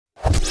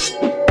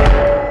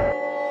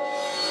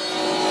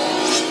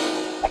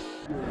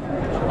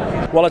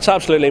Well, it's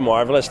absolutely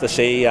marvellous to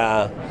see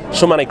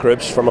so many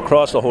groups from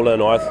across the whole of the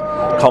North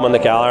coming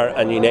together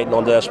and uniting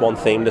under this one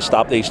theme to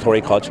stop these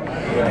Tory cuts.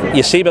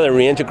 You see by the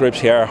range of groups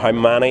here how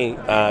many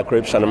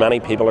groups and many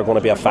people are going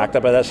to be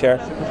affected by this here,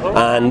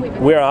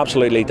 and we're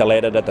absolutely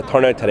delighted at the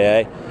turnout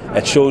today.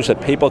 It shows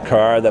that people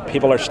care, that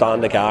people are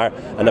standing together,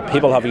 and that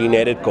people have a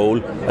united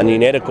goal, and the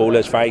united goal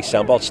is very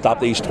simple: stop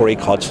these Tory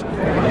cuts.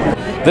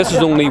 This is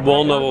only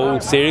one of a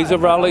series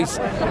of rallies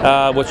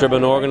which have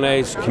been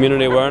organised,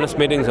 community awareness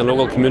meetings in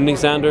local community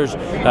centres,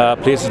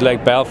 places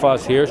like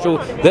Belfast here. So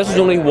this is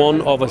only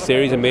one of a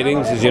series of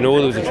meetings. As you know,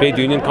 there was a trade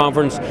union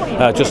conference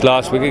just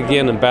last week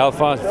again in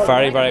Belfast,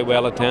 very, very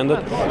well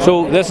attended.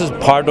 So this is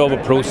part of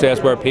a process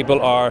where people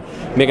are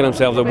making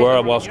themselves aware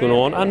of what's going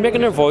on and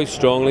making their voice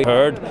strongly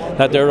heard,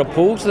 that they're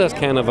opposed to this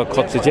kind of a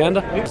cuts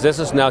agenda. This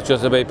is not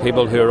just about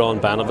people who are on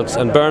benefits,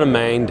 and bear in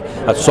mind,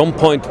 at some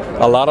point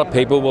a lot of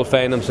people will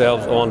find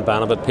themselves on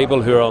benefit,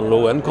 people who are on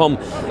low income.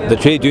 The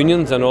trade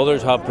unions and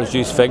others have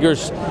produced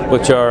figures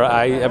which are,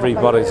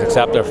 everybody's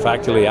accept they're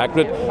factually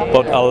accurate,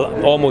 but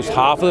almost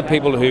half of the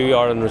people who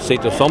are in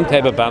receipt of some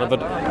type of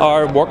benefit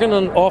are working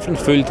on often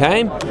full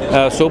time.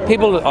 So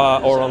people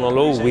are on a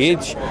low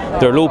wage,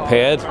 they're low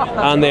paid,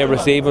 and they're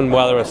receiving,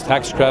 whether it's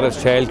tax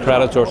credits, child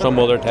credits or some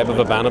other type of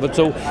a benefit.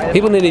 So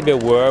people need to be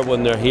aware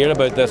when they're hearing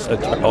about this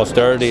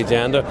austerity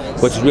agenda,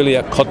 which is really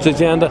a cuts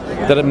agenda,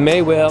 that it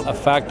may well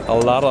affect a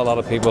lot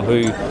of people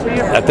who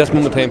at this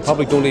moment in time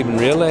probably don't even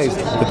realise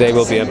that they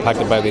will be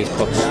impacted by these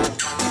cuts.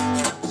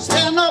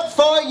 Stand up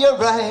for your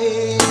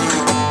right.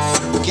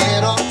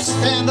 Get up,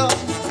 stand up.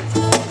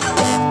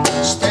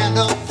 Stand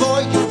up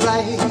for your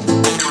right.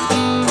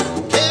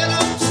 Get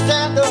up,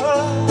 stand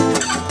up.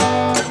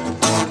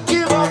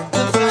 Give up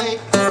the fight.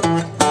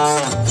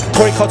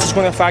 Tory cuts is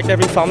going to affect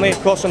every family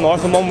across the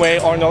North in one way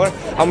or another,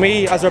 and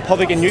we as the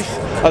Republican youth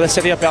of the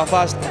city of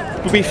Belfast,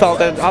 we felt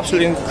it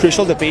absolutely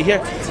crucial to be here,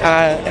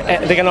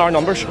 in our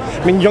numbers.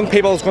 I mean, young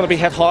people is going to be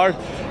hit hard.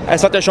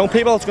 It's not just young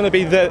people; it's going to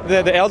be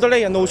the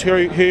elderly and those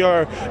who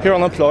are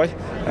unemployed.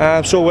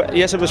 So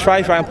yes, it was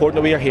very, very important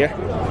that we are here.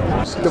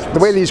 The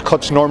way these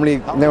cuts normally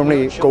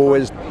go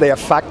is they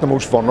affect the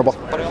most vulnerable.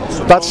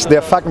 They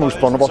affect the most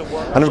vulnerable.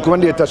 And if you go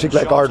into a district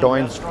like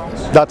Ardoyne,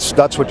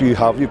 that's what you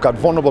have. You've got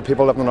vulnerable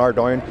people living in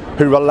Ardoyne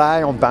who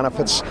rely on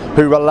benefits,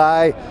 who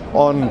rely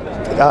on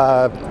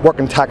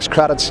working tax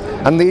credits,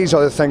 and these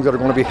are the things that are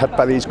going to be hit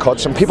by these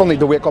cuts. And people need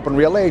to wake up and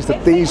realise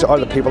that these are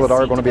the people that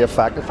are going to be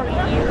affected.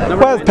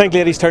 Well, the Pink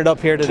Ladies turned up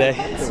here today.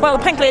 Well,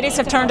 the Pink Ladies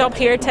have turned up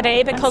here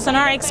today because in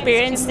our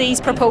experience these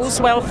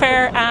proposed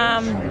welfare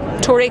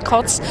Tory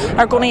cuts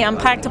are going to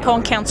impact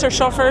upon cancer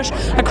sufferers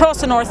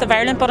across the north of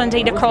Ireland, but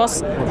indeed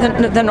across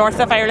the north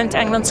of Ireland,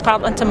 England,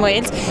 Scotland and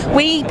Wales.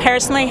 We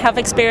personally have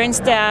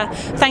experienced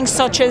things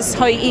such as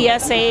how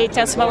ESA,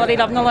 disability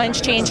living allowance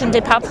change in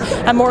DPAP,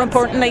 and more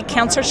importantly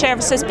cancer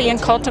services being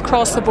cut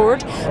across the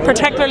board,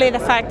 particularly the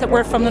fact that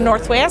we're from the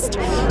northwest.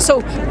 So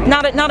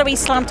not a wee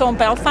slant on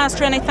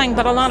Belfast or anything,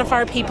 but a lot of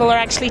our people are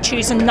actually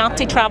choosing not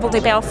to travel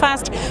to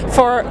Belfast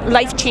for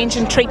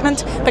life-changing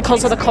treatment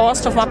because of the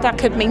cost of what that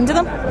could mean to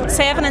them.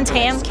 7 in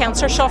 10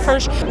 cancer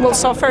sufferers will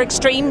suffer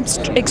extreme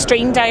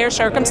dire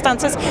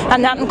circumstances,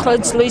 and that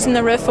includes losing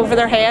the roof over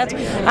their head.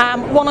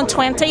 1 in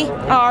 20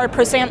 are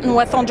presenting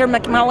with, under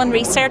Macmillan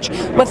research,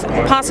 with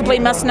possibly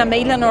missing a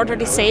meal in order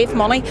to save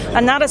money,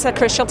 and that is a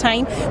crucial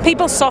time.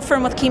 People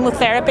suffering with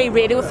chemotherapy,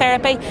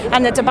 radiotherapy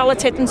and the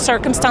debilitating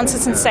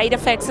circumstances and side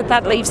effects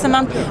that leaves them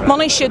in.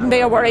 Money shouldn't be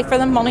a worry for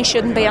them, money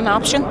shouldn't be an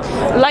option.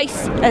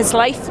 Life is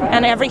life,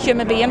 and every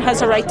human being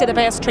has a right to the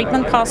best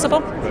treatment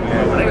possible.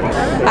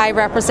 I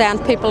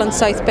represent people in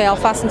South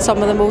Belfast and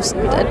some of the most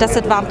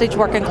disadvantaged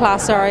working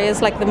class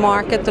areas like the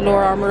Market, the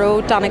Lower Arm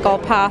Road, Donegal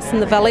Pass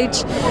and the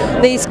Village.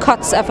 These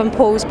cuts, if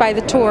imposed by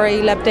the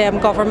Tory Lib Dem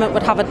government,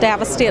 would have a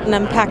devastating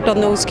impact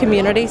on those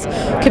communities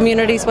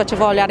which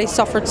have already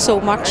suffered so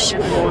much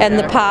in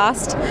the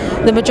past.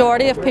 The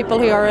majority of people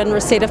who are in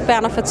receipt of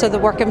benefits are the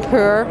working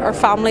poor, or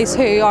families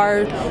who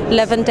are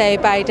living day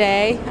by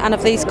day, and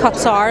if these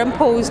cuts are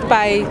imposed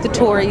by the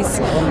Tories,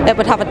 it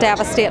would have a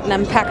devastating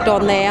impact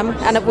on them,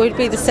 and it would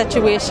be the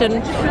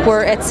situation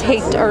where it's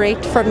heat or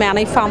eat for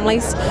many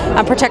families,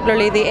 and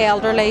particularly the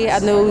elderly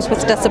and those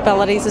with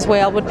disabilities as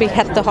well would be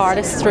hit the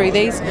hardest through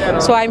these.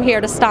 So I'm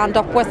here to stand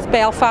up with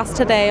Belfast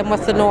today and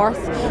with the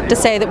North to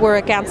say that we're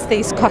against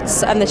these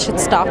cuts and they should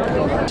stop.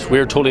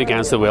 We're totally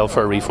against the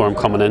welfare reform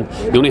coming in.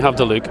 You only have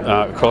to look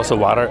across the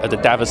water at the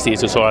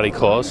devastation it's already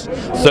caused.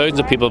 Thousands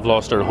of people have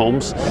lost their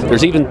homes.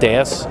 There's even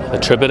deaths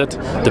attributed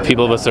to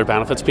people with their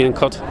benefits being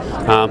cut.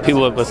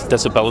 People with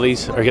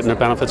disabilities are getting their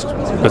benefits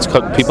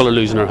cut. People are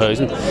losing their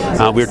housing.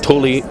 We're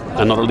totally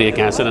and utterly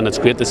against it, and it's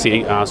great to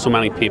see so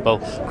many people,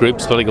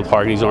 groups, political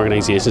parties,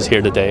 organisations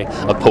here today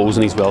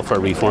opposing these welfare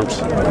reforms.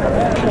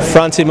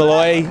 Francie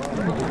Malloy,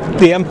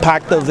 the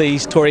impact of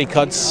these Tory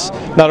cuts,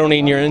 not only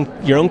in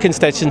your own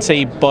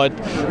constituency, but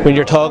when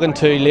you're talking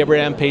to Labour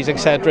MPs,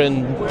 etc.,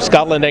 in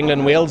Scotland,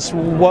 England, Wales,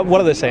 what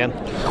are they saying?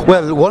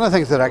 Well, one of the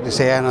things they're actually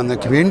saying, and the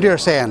community are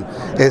saying,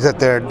 is that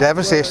their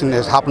devastation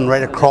is happening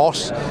right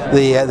across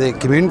the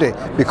community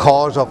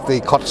because of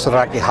the cuts that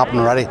are actually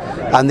happening already,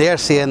 and they're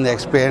seeing the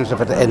experience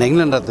of it in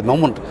England at the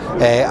moment,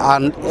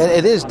 and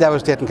it is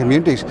devastating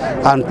communities,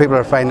 and people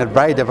are finding it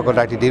very difficult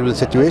to actually deal with the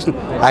situation.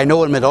 I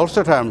know in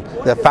mid-Ulster term,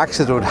 the effects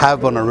that it would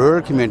have on a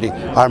rural community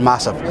are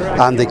massive,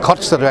 and the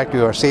cuts that we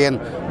are seeing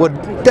would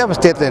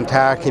devastate the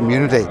entire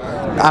community.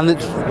 And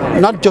it's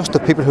not just the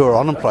people who are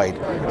unemployed,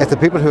 it's the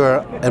people who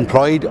are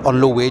employed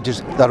on low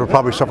wages that will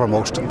probably suffer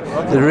most.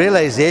 The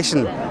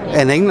realisation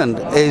in England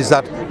is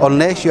that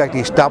unless you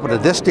actually stop it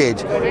at this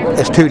stage,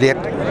 it's too late.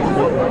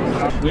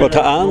 Well,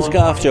 to Anne's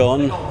gaff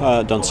John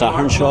done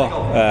Saharn Shaw,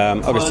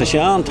 agus to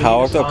Sean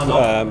Tower,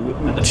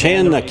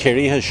 Shane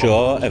Kiri has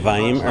Shaw, a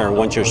Vime, or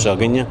Winter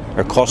Suganya,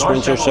 or Cost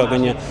Winter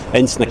Suganya,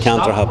 Instant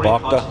Cantor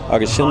Habakta,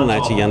 agus Sinn and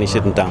actually Yanni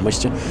Sidden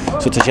damaged.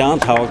 So to Sean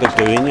Tower, the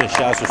Dunya,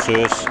 Shas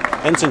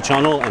Sus, Instant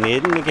Channel, and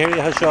Aiden, the Kiri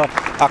has Shaw,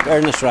 Ak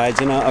Ernest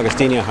Rajina,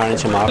 Augustina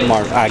Harnish,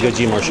 Mar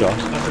Agaji Marshaw.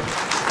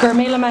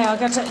 Gurmila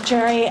Mayagat,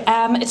 Jerry.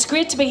 It's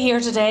great to be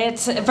here today.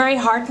 It's very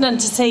heartening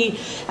to see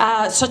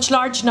such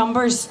large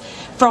numbers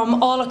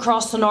from all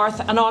across the north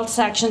and all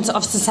sections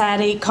of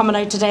society coming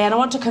out today, and I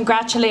want to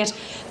congratulate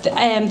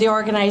the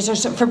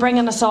organisers for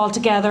bringing us all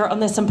together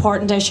on this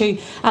important issue,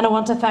 and I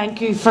want to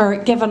thank you for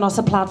giving us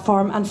a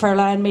platform and for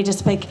allowing me to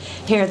speak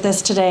here at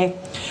this today.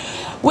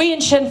 We in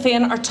Sinn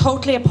Féin are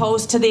totally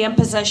opposed to the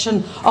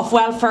imposition of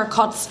welfare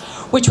cuts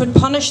which would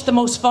punish the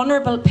most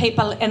vulnerable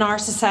people in our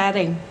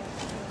society.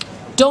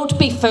 Don't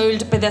be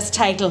fooled by this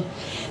title.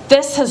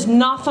 This has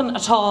nothing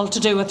at all to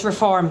do with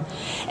reform.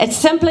 It's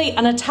simply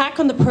an attack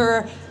on the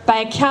poor by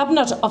a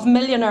cabinet of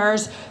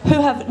millionaires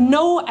who have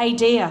no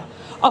idea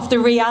of the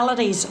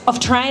realities of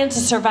trying to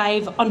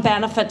survive on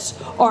benefits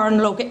or on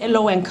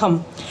low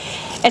income.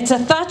 It's a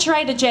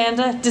Thatcherite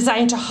agenda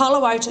designed to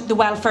hollow out the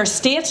welfare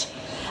state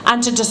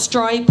and to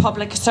destroy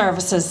public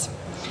services.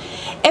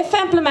 If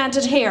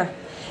implemented here,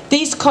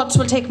 these cuts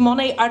will take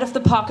money out of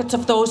the pockets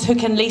of those who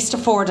can least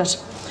afford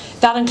it.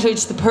 That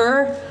includes the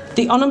poor,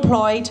 the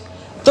unemployed,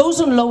 those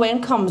on low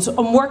incomes,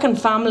 on working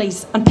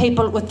families and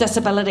people with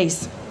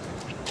disabilities.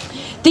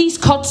 These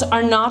cuts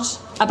are not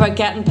about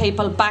getting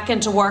people back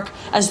into work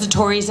as the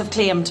Tories have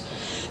claimed.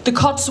 The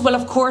cuts will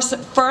of course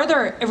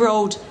further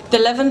erode the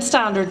living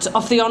standards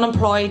of the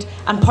unemployed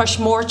and push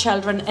more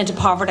children into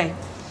poverty.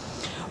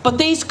 But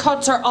these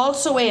cuts are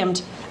also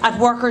aimed at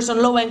workers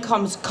on low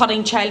incomes,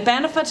 cutting child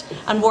benefit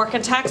and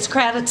working tax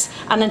credits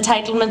and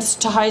entitlements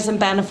to housing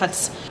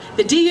benefits.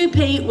 The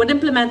DUP would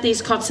implement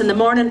these cuts in the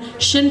morning.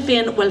 Sinn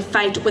Féin will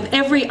fight with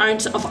every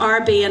ounce of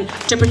our being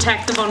to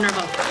protect the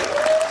vulnerable.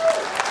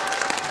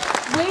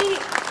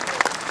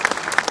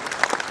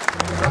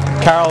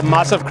 Carol,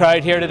 massive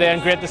crowd here today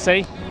and great to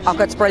see. Oh,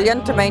 it's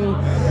brilliant. I mean,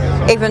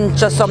 even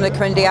just some of the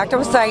community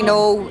activists I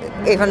know,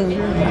 even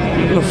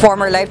in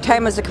former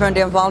lifetime as a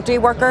community and voluntary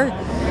worker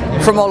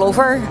from all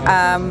over.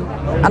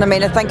 And I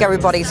mean, I think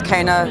everybody's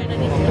kind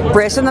of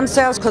bracing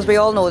themselves because we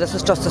all know this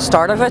is just the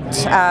start of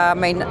it. I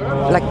mean,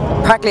 like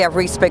practically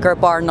every speaker,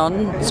 bar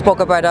none, spoke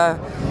about a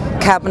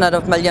cabinet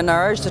of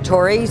millionaires, the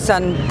Tories,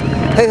 and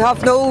who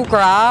have no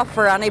graph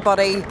for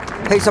anybody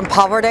who's in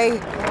poverty,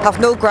 have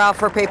no graph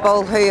for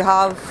people who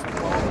have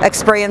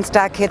experienced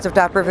decades of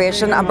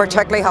deprivation, and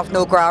particularly have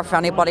no graph for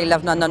anybody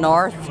living in the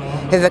north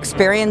who've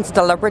experienced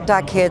deliberate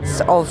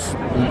decades of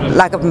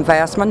lack of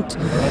investment.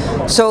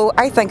 So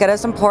I think it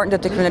is important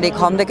that the community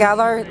come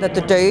together,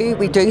 that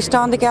we do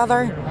stand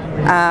together.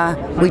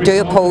 We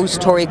do oppose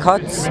Tory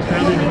cuts,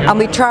 and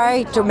we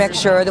try to make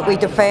sure that we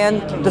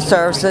defend the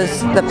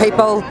services the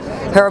people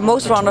who are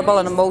most vulnerable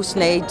and in most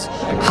need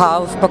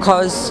have,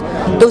 because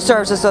those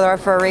services are there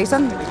for a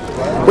reason.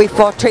 We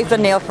fought tooth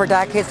and nail for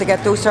decades to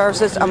get those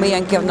services, and we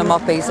ain't giving them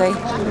up easy.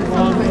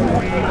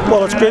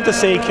 Well, it's great to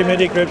see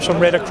community groups from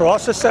right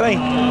across the city,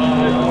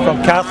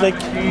 from Catholic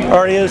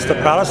areas to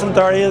Protestant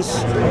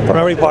areas, from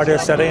every part of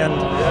the city, and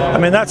I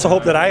mean that's the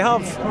hope that I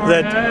have,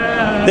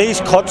 that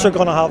these cuts are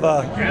going to have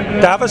a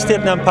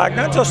devastating impact,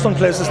 not just on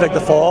places like the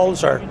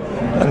Falls or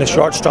in the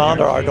Short Strand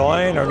or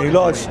Ardoyne or New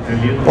Lodge,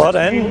 but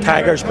in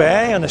Tigers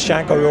Bay and the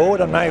Shankill Road.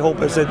 And my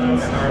hope is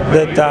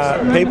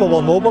that people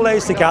will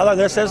mobilise together.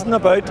 This isn't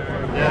about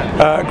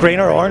green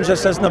or orange,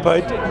 this isn't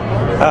about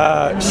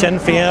Sinn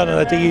Féin and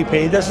the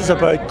DUP. This is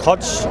about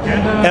cuts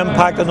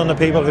impacting on the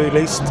people who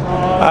least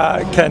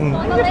can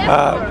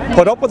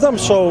put up with them.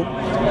 So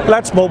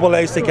let's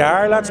mobilise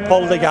together, let's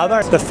pull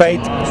together to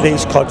fight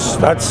these cuts.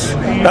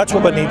 That's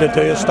what we need to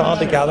do, is stand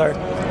together,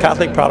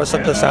 Catholic,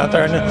 Protestant, the centre,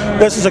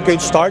 and this is a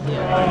good start.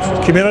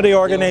 Community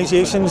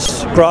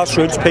organisations,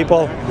 grassroots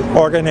people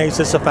organise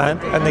this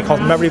event, and they come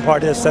from every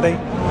part of the city,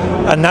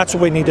 and that's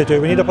what we need to do.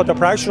 We need to put the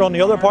pressure on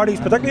the other parties,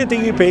 particularly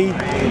the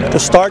DUP, to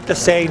start to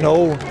say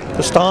no,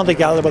 to stand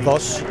together with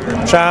us,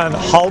 try and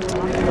halt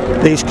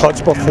these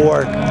cuts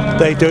before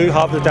they do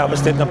have the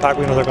devastating impact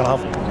we know they're going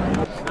to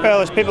have. Well,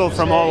 there's people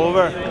from all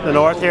over the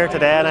north here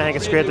today, and I think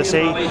it's great to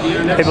see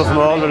people from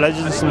all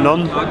religions and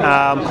none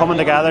coming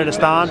together to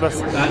stand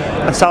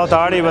in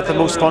solidarity with the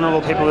most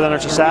vulnerable people within our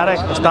society.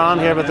 They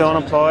stand here with the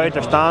unemployed,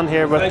 they stand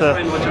here with the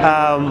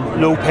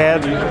low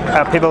paid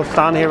people,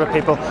 stand here with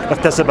people with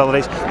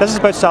disabilities. This is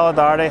about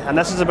solidarity, and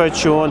this is about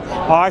showing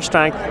our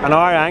strength and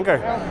our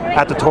anger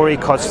at the Tory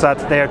cuts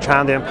that they are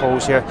trying to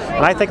impose here.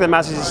 And I think the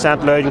message is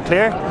sent loud and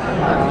clear.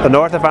 The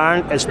north of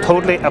Ireland is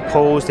totally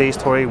opposed to these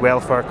Tory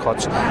welfare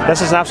cuts.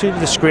 This is an absolute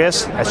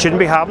disgrace. It shouldn't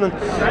be happening.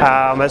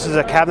 This is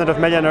a cabinet of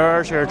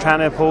millionaires who are trying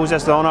to impose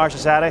this on our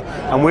society,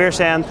 and we're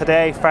saying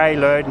today very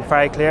loud and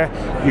very clear,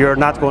 you're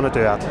not going to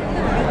do that.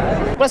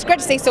 Well, it's great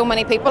to see so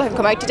many people who've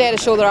come out today to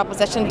show their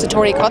opposition to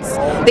Tory cuts.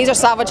 These are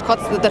savage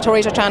cuts that the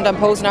Tories are trying to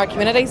impose in our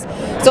communities.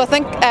 So I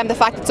think the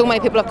fact that so many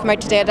people have come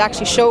out today to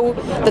actually show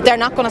that they're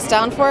not going to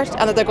stand for it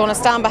and that they're going to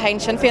stand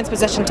behind Sinn Féin's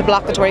position to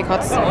block the Tory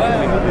cuts.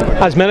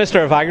 As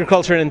Minister of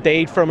Agriculture and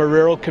indeed from a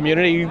rural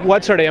community,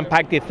 what sort of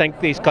impact do you think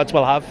these cuts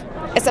will have?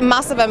 It's a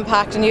massive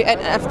impact, and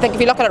I think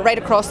if you look at it right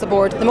across the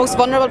board, the most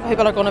vulnerable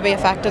people are going to be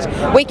affected.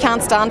 We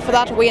can't stand for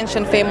that. We in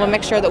Sinn Féin will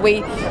make sure that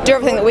we do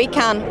everything that we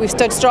can. We've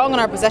stood strong in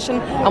our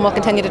position and will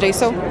continue to do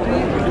so.